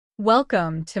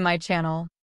Welcome to my channel.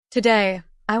 Today,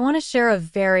 I want to share a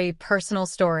very personal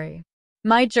story.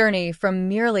 My journey from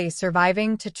merely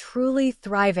surviving to truly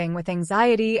thriving with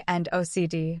anxiety and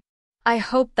OCD. I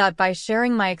hope that by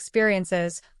sharing my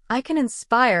experiences, I can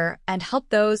inspire and help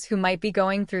those who might be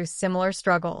going through similar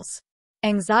struggles.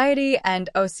 Anxiety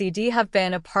and OCD have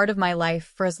been a part of my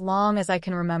life for as long as I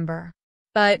can remember.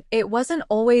 But it wasn't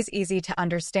always easy to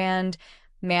understand,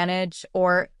 manage,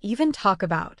 or even talk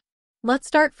about. Let's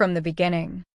start from the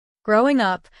beginning. Growing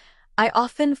up, I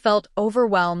often felt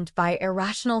overwhelmed by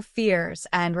irrational fears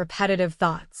and repetitive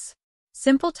thoughts.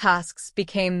 Simple tasks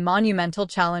became monumental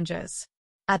challenges.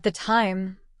 At the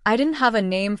time, I didn't have a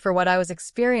name for what I was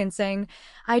experiencing,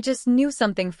 I just knew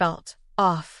something felt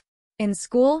off. In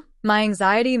school, my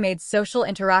anxiety made social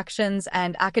interactions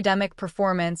and academic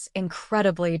performance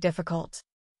incredibly difficult.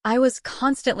 I was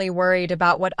constantly worried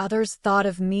about what others thought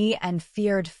of me and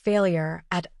feared failure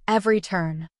at every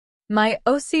turn. My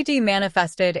OCD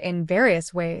manifested in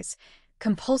various ways: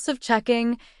 compulsive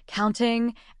checking,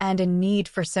 counting, and a need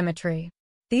for symmetry.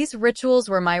 These rituals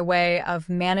were my way of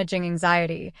managing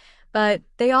anxiety, but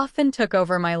they often took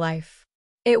over my life.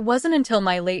 It wasn't until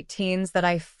my late teens that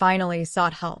I finally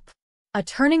sought help. A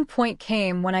turning point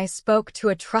came when I spoke to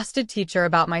a trusted teacher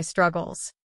about my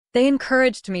struggles. They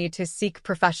encouraged me to seek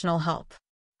professional help.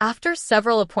 After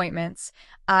several appointments,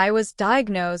 I was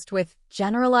diagnosed with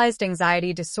generalized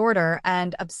anxiety disorder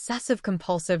and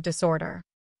obsessive-compulsive disorder.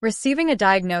 Receiving a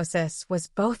diagnosis was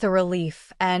both a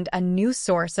relief and a new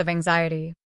source of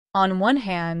anxiety. On one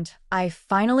hand, I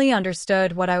finally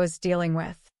understood what I was dealing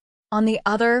with. On the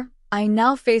other, I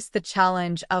now faced the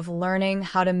challenge of learning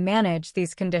how to manage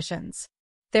these conditions.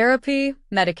 Therapy,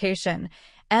 medication,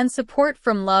 and support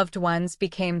from loved ones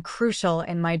became crucial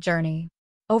in my journey.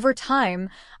 Over time,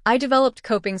 I developed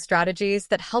coping strategies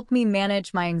that helped me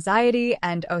manage my anxiety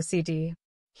and OCD.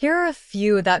 Here are a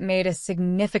few that made a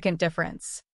significant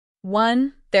difference.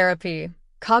 1. Therapy.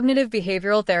 Cognitive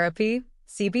behavioral therapy,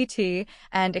 CBT,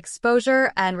 and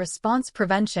exposure and response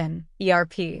prevention,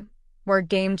 ERP, were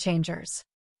game changers.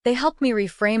 They helped me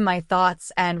reframe my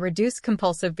thoughts and reduce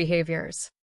compulsive behaviors.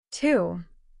 2.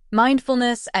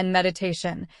 Mindfulness and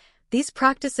meditation. These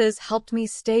practices helped me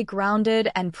stay grounded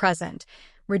and present,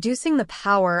 reducing the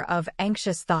power of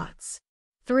anxious thoughts.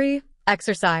 3.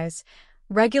 Exercise.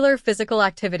 Regular physical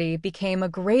activity became a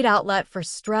great outlet for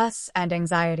stress and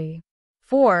anxiety.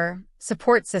 4.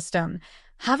 Support system.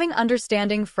 Having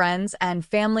understanding friends and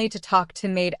family to talk to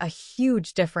made a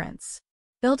huge difference.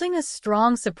 Building a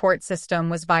strong support system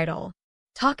was vital.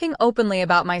 Talking openly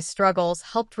about my struggles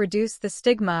helped reduce the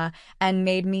stigma and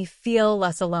made me feel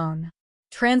less alone.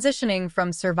 Transitioning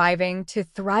from surviving to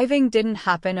thriving didn't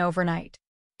happen overnight.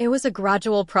 It was a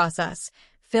gradual process,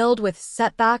 filled with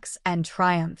setbacks and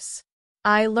triumphs.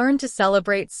 I learned to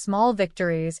celebrate small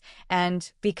victories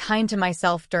and be kind to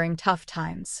myself during tough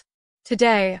times.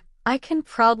 Today, I can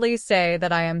proudly say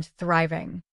that I am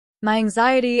thriving. My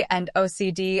anxiety and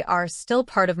OCD are still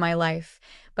part of my life,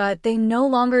 but they no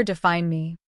longer define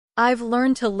me. I've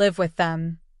learned to live with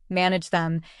them, manage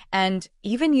them, and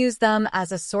even use them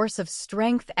as a source of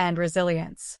strength and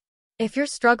resilience. If you're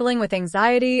struggling with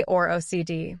anxiety or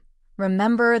OCD,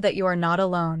 remember that you are not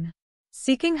alone.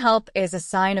 Seeking help is a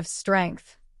sign of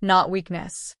strength, not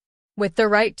weakness. With the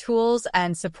right tools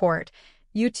and support,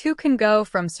 you too can go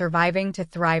from surviving to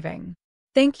thriving.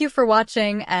 Thank you for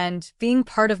watching and being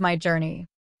part of my journey.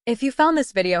 If you found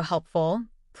this video helpful,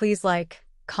 please like,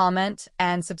 comment,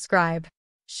 and subscribe.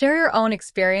 Share your own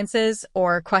experiences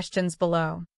or questions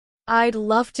below. I'd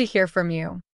love to hear from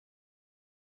you.